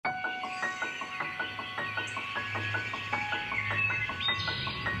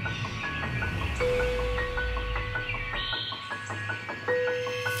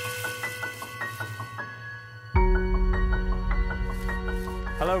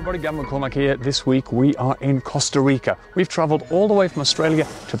Hello everybody, Gavin McCormack here. This week we are in Costa Rica. We've travelled all the way from Australia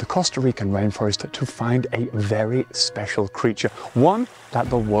to the Costa Rican rainforest to find a very special creature, one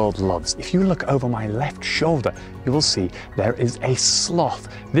that the world loves. If you look over my left shoulder, you will see there is a sloth.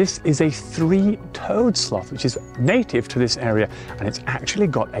 This is a three-toed sloth, which is native to this area, and it's actually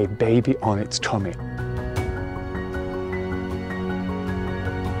got a baby on its tummy.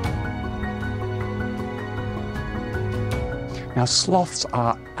 Now, sloths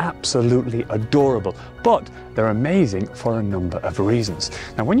are absolutely adorable, but they're amazing for a number of reasons.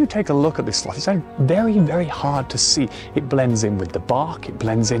 Now, when you take a look at this sloth, it's very, very hard to see. It blends in with the bark, it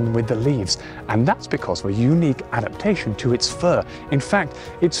blends in with the leaves, and that's because of a unique adaptation to its fur. In fact,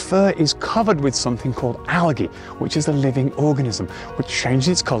 its fur is covered with something called algae, which is a living organism, which changes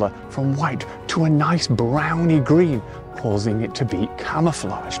its color from white to a nice browny green, causing it to be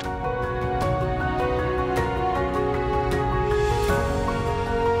camouflaged.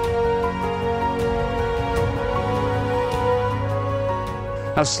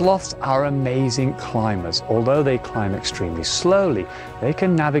 Now, sloths are amazing climbers. Although they climb extremely slowly, they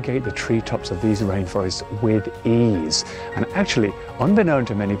can navigate the treetops of these rainforests with ease. And actually, unbeknown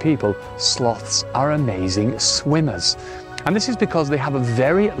to many people, sloths are amazing swimmers. And this is because they have a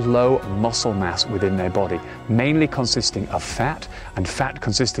very low muscle mass within their body, mainly consisting of fat, and fat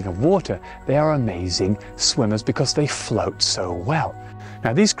consisting of water. They are amazing swimmers because they float so well.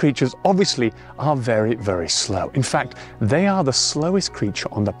 Now, these creatures obviously are very, very slow. In fact, they are the slowest creature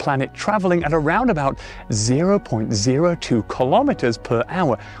on the planet, traveling at around about 0.02 kilometers per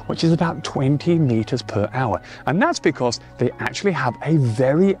hour, which is about 20 meters per hour. And that's because they actually have a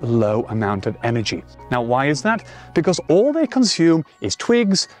very low amount of energy. Now, why is that? Because all they consume is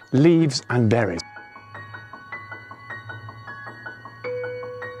twigs, leaves, and berries.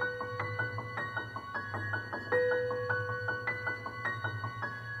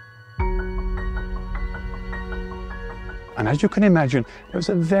 And as you can imagine, there's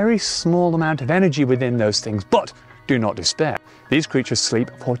a very small amount of energy within those things, but do not despair. These creatures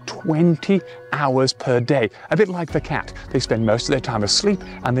sleep for 20 hours per day, a bit like the cat. They spend most of their time asleep,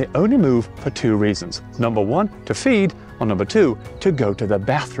 and they only move for two reasons. Number one, to feed, or number two, to go to the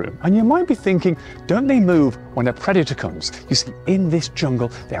bathroom. And you might be thinking, don't they move when a predator comes? You see, in this jungle,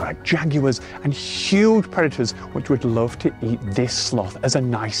 there are jaguars and huge predators which would love to eat this sloth as a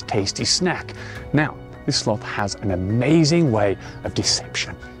nice, tasty snack. Now, this sloth has an amazing way of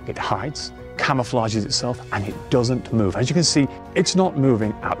deception. It hides, camouflages itself, and it doesn't move. As you can see, it's not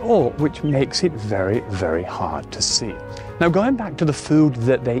moving at all, which makes it very, very hard to see. Now, going back to the food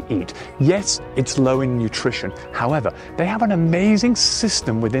that they eat, yes, it's low in nutrition. However, they have an amazing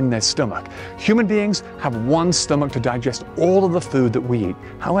system within their stomach. Human beings have one stomach to digest all of the food that we eat.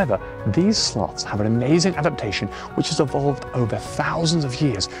 However, these sloths have an amazing adaptation which has evolved over thousands of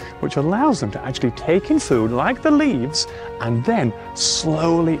years, which allows them to actually take in food like the leaves and then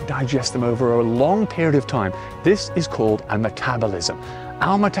slowly digest them over a long period of time. This is called a metabolism.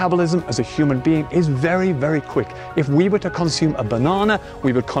 Our metabolism as a human being is very, very quick. If we were to consume a banana,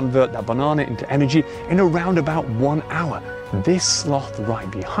 we would convert that banana into energy in around about 1 hour. This sloth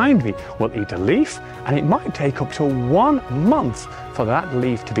right behind me will eat a leaf, and it might take up to 1 month for that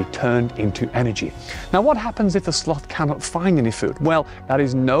leaf to be turned into energy. Now, what happens if the sloth cannot find any food? Well, that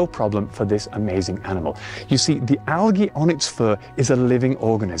is no problem for this amazing animal. You see, the algae on its fur is a living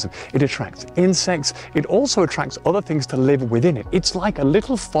organism. It attracts insects. It also attracts other things to live within it. It's like a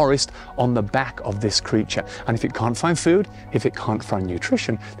little forest on the back of this creature. And if it can't find food, if it can't find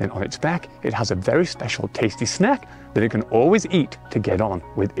nutrition, then on its back, it has a very special tasty snack that it can always eat to get on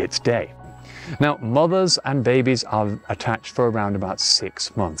with its day. Now, mothers and babies are attached for around about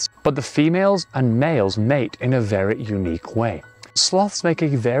 6 months, but the females and males mate in a very unique way. Sloths make a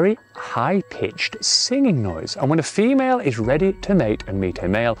very high-pitched singing noise, and when a female is ready to mate and meet a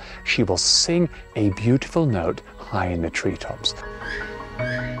male, she will sing a beautiful note high in the treetops.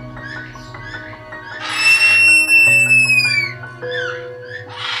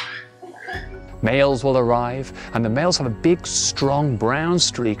 Males will arrive, and the males have a big, strong brown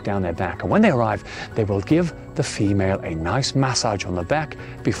streak down their back. And when they arrive, they will give the female a nice massage on the back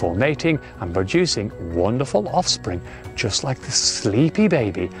before mating and producing wonderful offspring, just like the sleepy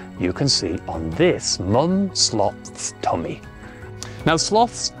baby you can see on this mum sloth's tummy. Now,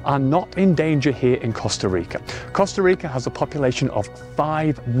 sloths are not in danger here in Costa Rica. Costa Rica has a population of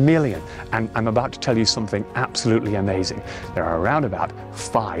 5 million, and I'm about to tell you something absolutely amazing. There are around about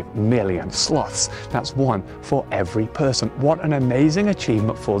 5 million sloths. That's one for every person. What an amazing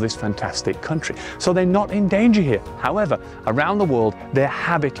achievement for this fantastic country. So they're not in danger here. However, around the world, their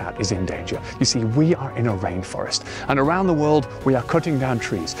habitat is in danger. You see, we are in a rainforest, and around the world, we are cutting down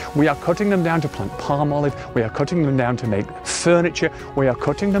trees. We are cutting them down to plant palm olive. We are cutting them down to make furniture. We are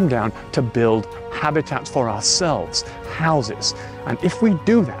cutting them down to build habitats for ourselves, houses. And if we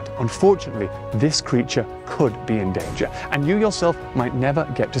do that, unfortunately, this creature could be in danger. And you yourself might never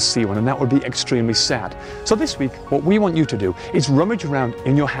get to see one, and that would be extremely sad. So this week, what we want you to do is rummage around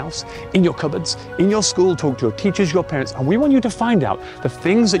in your house, in your cupboards, in your school, talk to your teachers, your parents, and we want you to find out the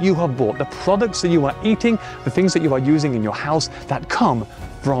things that you have bought, the products that you are eating, the things that you are using in your house that come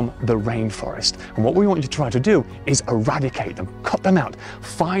from the rainforest. And what we want you to try to do is eradicate them, cut them out,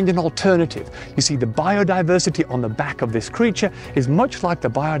 find an alternative. You see, the biodiversity on the back of this creature is much like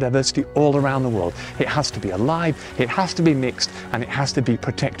the biodiversity all around the world. It has to be alive, it has to be mixed, and it has to be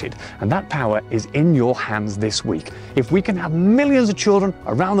protected. And that power is in your hands this week. If we can have millions of children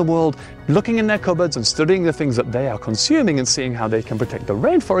around the world looking in their cupboards and studying the things that they are consuming and seeing how they can protect the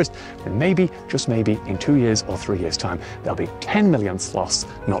rainforest, then maybe, just maybe, in 2 years or 3 years' time, there'll be 10 million sloths,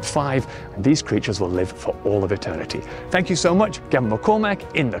 not 5, and these creatures will live for all of eternity. Thank you so much, Gavin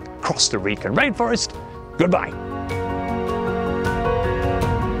McCormack in the Costa Rican rainforest. Goodbye.